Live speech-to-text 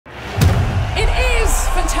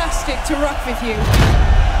fantastic to rock with you.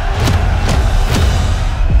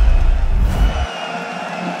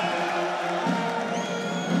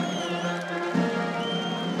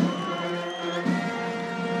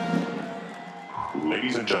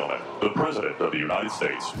 Ladies and gentlemen, the President of the United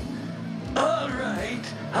States. All right.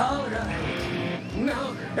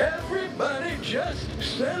 Now, everybody just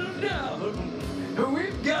settle down.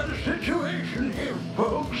 We've got a situation here,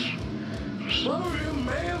 folks. Some of you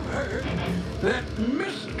may have heard that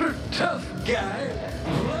Mr. Tough Guy,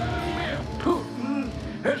 Vladimir Putin,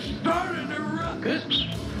 has started a ruckus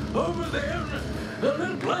over there in a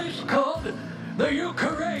little place called the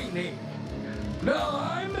Ukraine. Now,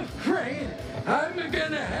 I'm afraid I'm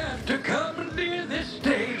gonna have to commandeer this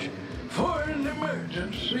stage for an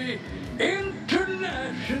emergency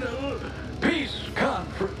international peace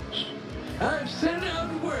conference. I've sent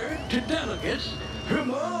out word to delegates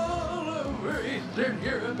from all over Eastern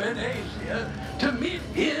Europe and Asia to meet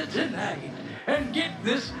here tonight and get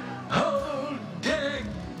this whole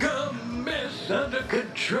daggum mess under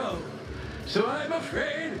control. So I'm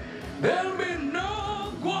afraid there'll be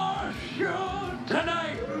no GWAR show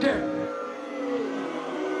tonight.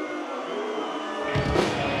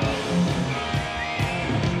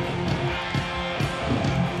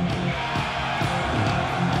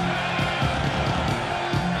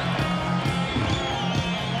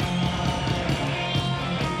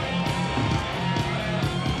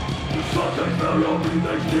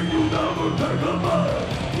 You never take a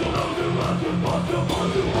man. You know the answer, but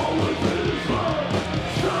you always be the same.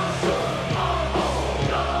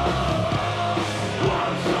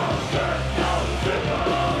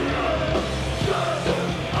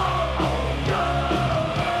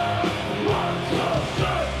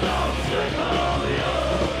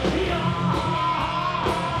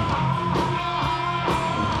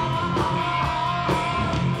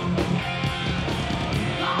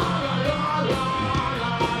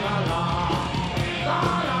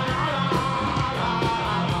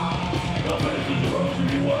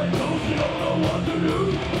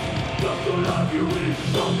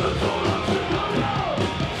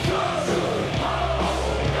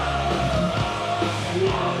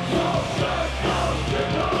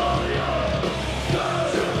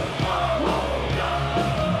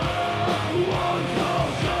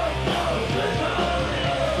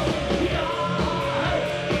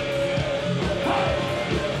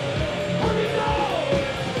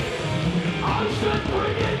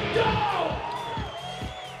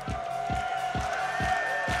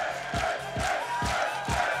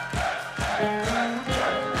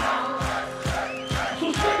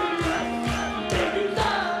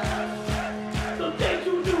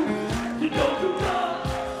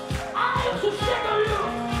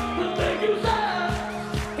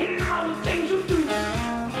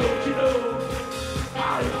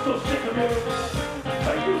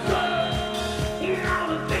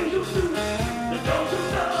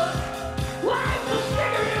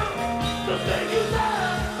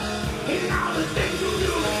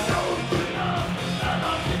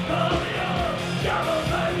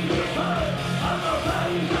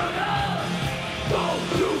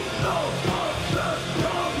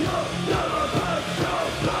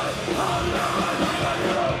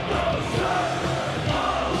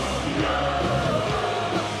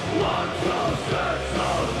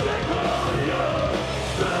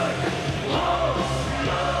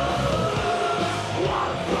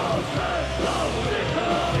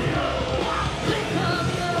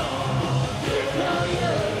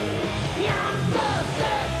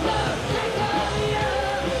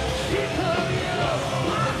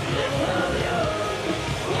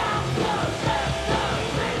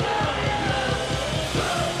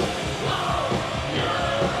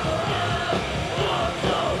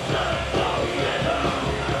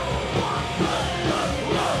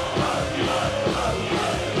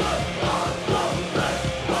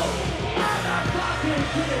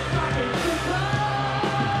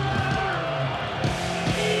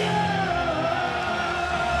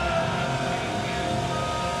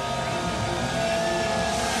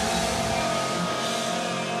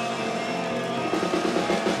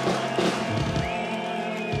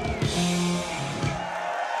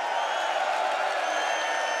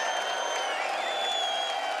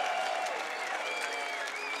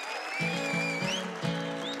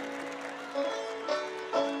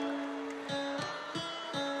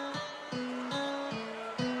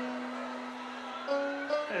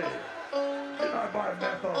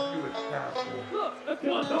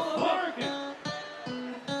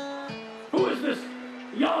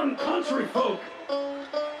 Country folk.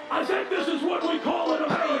 I think this is what we call in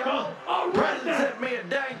America a redneck. Sent me a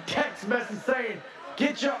dang text message saying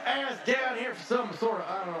get your ass down here for some sort of,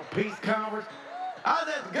 I don't know, peace conference. I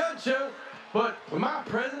was at the gun show, but when my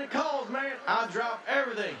president calls, man, I drop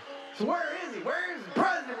everything. So where is he? Where is the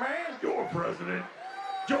president, man? Your president?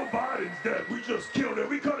 Joe Biden's dead. We just killed him.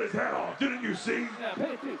 We cut his head off. Didn't you see? Yeah,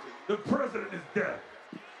 pay attention. The president is dead.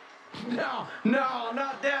 No,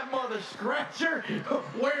 not that mother scratcher.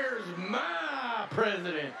 Where's my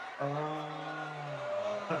president? One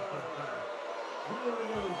of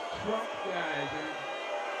those Trump guys,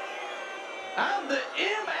 I'm the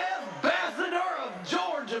ambassador of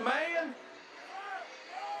Georgia, man.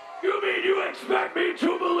 You mean you expect me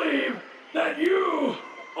to believe that you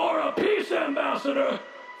are a peace ambassador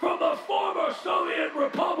from the former Soviet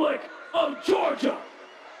Republic of Georgia?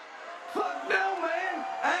 Fuck no, man.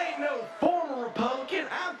 I ain't no former Republican.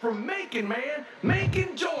 I'm from Macon, man.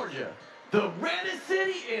 Macon, Georgia. The reddest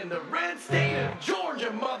city in the red state of Georgia,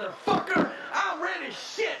 motherfucker. I'm red as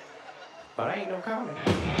shit. But I ain't no comment.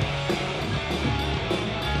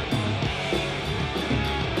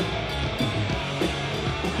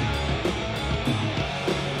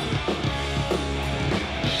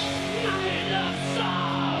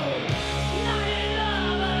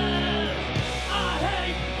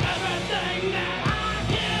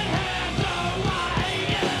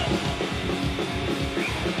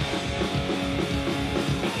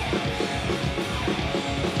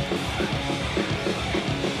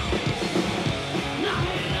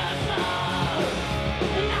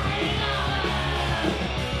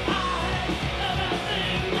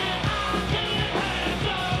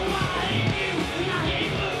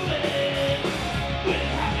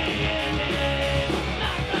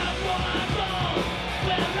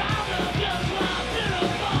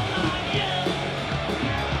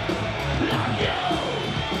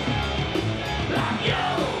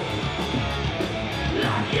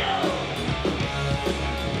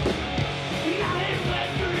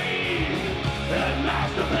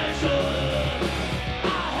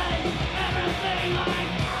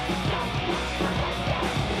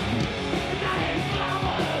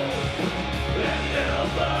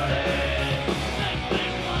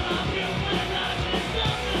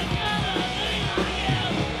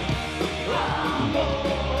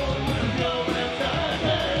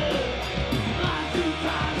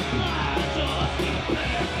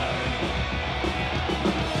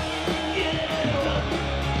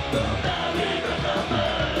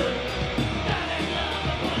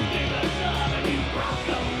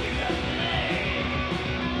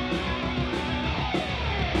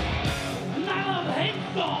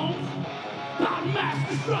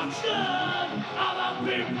 Destruction of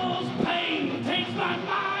the people's pain takes my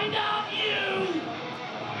mind off you.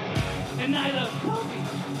 And neither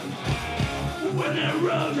when they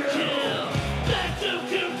run to kill, they're too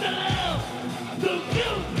cute to live, too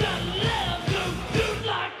cute to live, too cute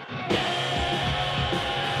like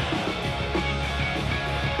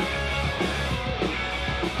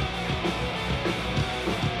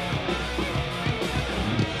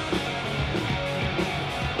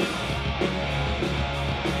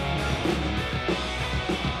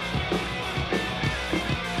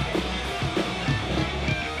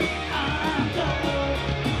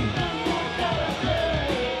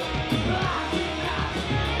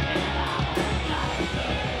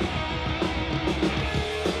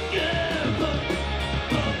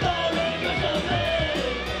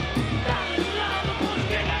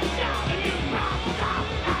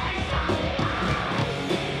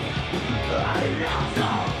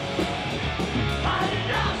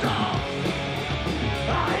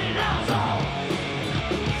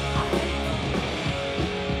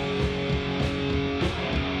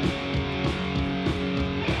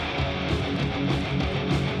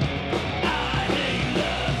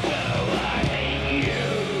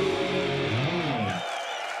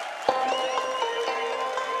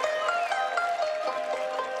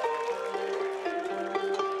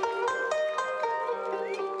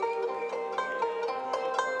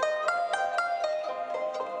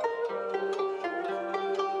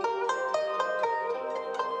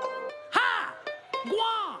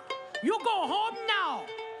GWAR, you go home now.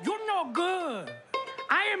 You're no good.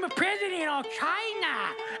 I am a president of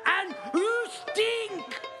China, and you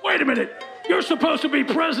stink. Wait a minute. You're supposed to be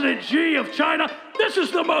President Xi of China? This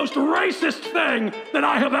is the most racist thing that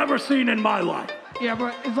I have ever seen in my life. Yeah,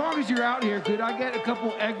 but as long as you're out here, could I get a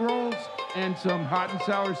couple egg rolls and some hot and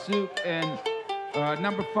sour soup and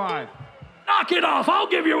number 5? Knock it off. I'll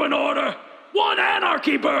give you an order. 1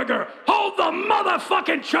 anarchy burger. Hold the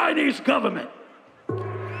motherfucking Chinese government.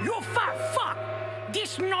 You fat fuck.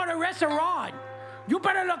 This not a restaurant. You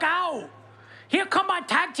better look out. Here come my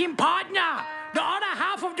tag team partner, the other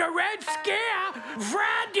half of the Red Scare,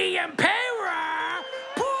 Vladimir Putin!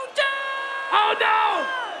 Oh no!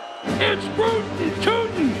 It's Putin,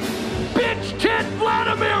 Tootin, bitch tit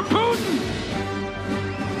Vladimir Putin!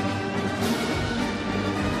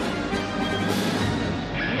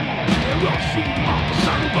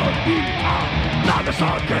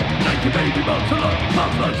 Nagasaki, 90 baby months alone,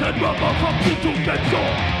 mufflers and rubber from Jinping and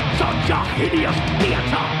shore. Such a hideous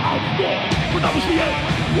theater of war. But that was the end.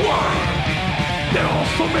 War! There are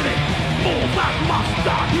so many more that must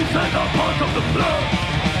die. You said a part of the blood.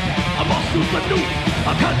 I must use the news.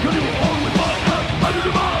 I can't kill you all with my hand. I do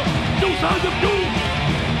the man. No signs of doom.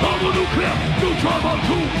 Thermonuclear, neutron on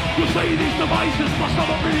two. You say these devices must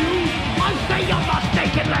not be used. I say you're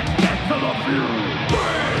mistaken. Let's get to the fuse.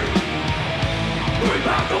 Bring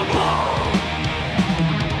back the ball!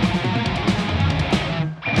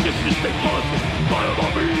 This is the positive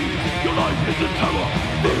biomarine. Your life is in terror.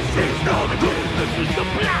 This is not a dream. This is the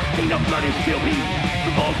blasting of bloody steel beam.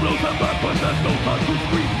 The ball blows and bad possess no time to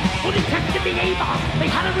scream. When it tested the A-bomb,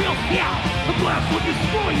 they had a real fear. The blast would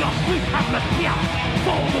destroy your sleep atmosphere.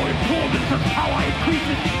 Far more important as power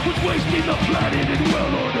increases, was wasting the planet in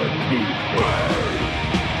well-ordered peace.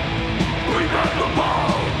 Bring back the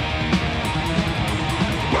ball!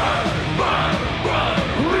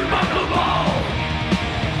 Bring back the ball!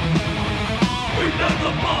 Bring back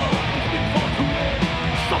the ball! It's been far too long.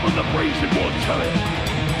 Summon the brazen mortality.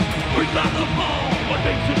 Bring back the ball! What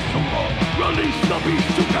makes it so wrong? Release the beast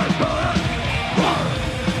you can't burn!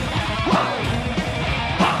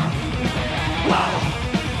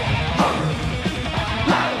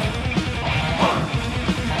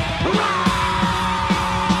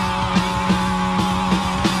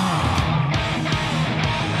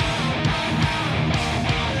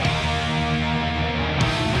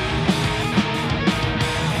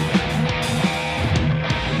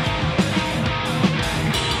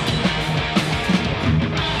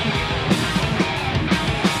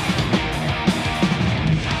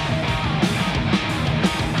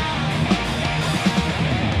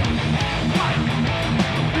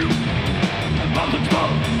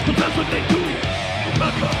 That's what they do.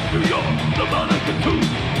 Mecca, New York, the Vatican too.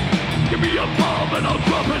 Give me a bomb and I'll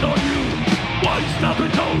drop it on you. Why snap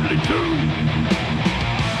it only two?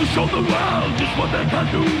 To show the world just what they can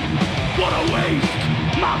do. What a waste,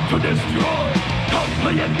 not to destroy. Come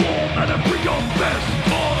play at war and bring your best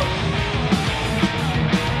toy.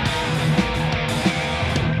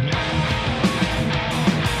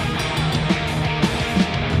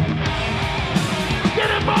 Get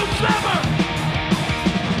him, Bone Slammer!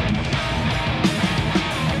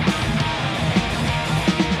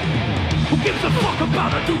 Gives a fuck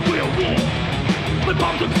about a nuclear war? The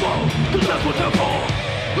bombs explode, cause that's what they're for.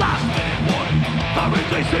 Last minute warning, sirens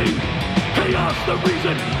they sing. Chaos the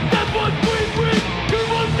reason, that's what we bring. It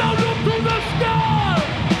runs down up to the sky.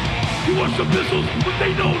 You worship missiles, but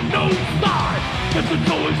they know no side. Guess it's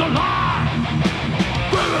always a lie.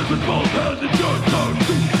 Whereas with both hands, it's your turn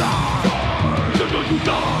to die. Until you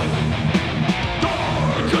die.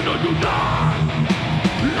 Until you die.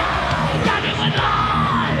 Not even lie.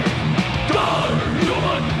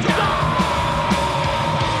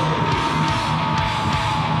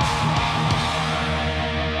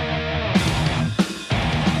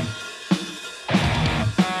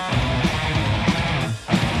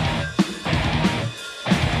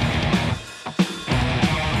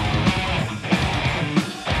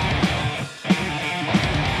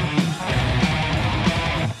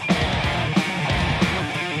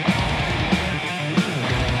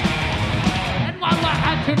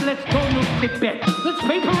 Let's go nuke bit. Let's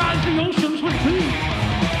vaporize the oceans with food.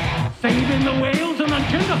 Saving the whales an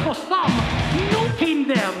agenda for some. Nuking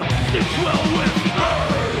them. It's well with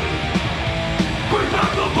bring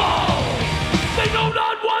back the ball. They know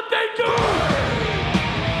not what they do.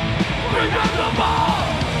 Bring back the ball.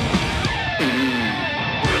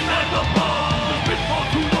 Bring back the ball. It's been far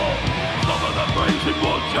too long. Some of the brazen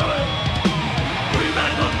won't tell it. Bring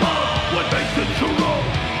back the ball. What makes it too wrong?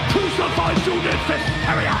 Crucified units this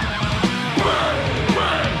area! Bring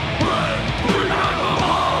back the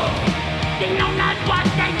ball! They know not what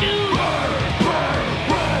they do!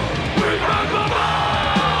 Bring back the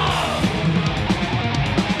ball!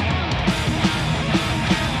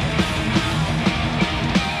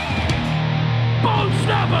 Bone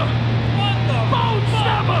Snapper! What the Bone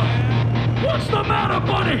Snapper! What's the matter,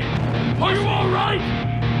 buddy? Are you alright?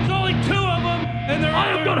 There's only two of them, and they're I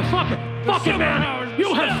am gonna fuck it! Fuck it, man!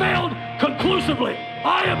 You have failed conclusively.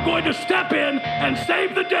 I am going to step in and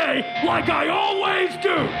save the day like I always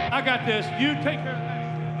do. I got this. You take care of that.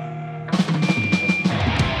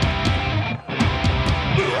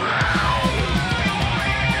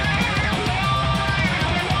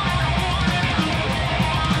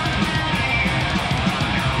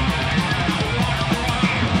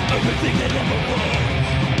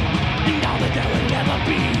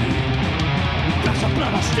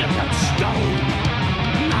 and stone.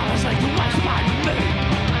 Now it's like the West by me.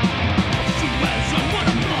 She wears a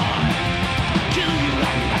butterfly. Kill you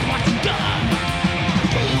and I watch you die.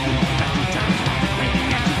 That you turn like the crazy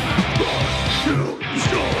engine. Kill,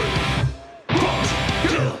 destroy. Crush,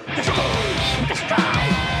 kill, destroy. Destroy.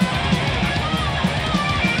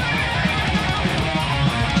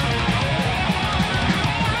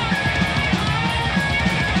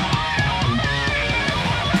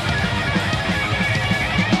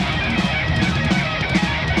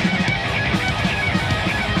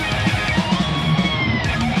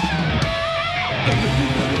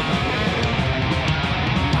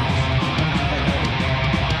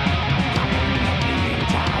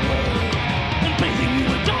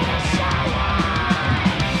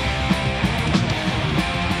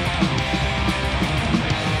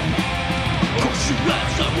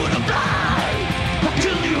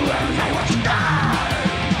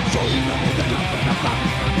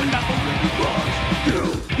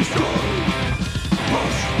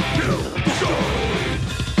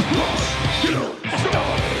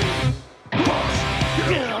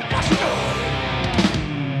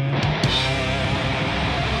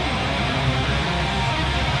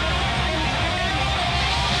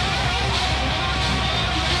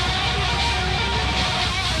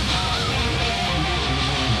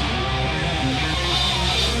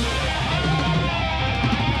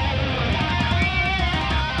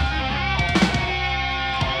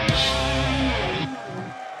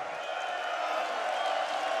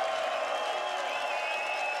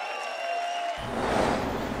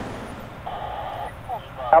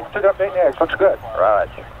 Altitude update next. Looks good.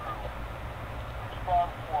 Roger.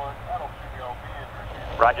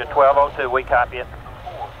 Roger, 1202, we copy it.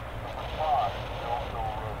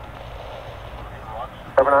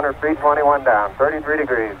 700 feet, 21 down, 33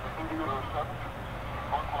 degrees.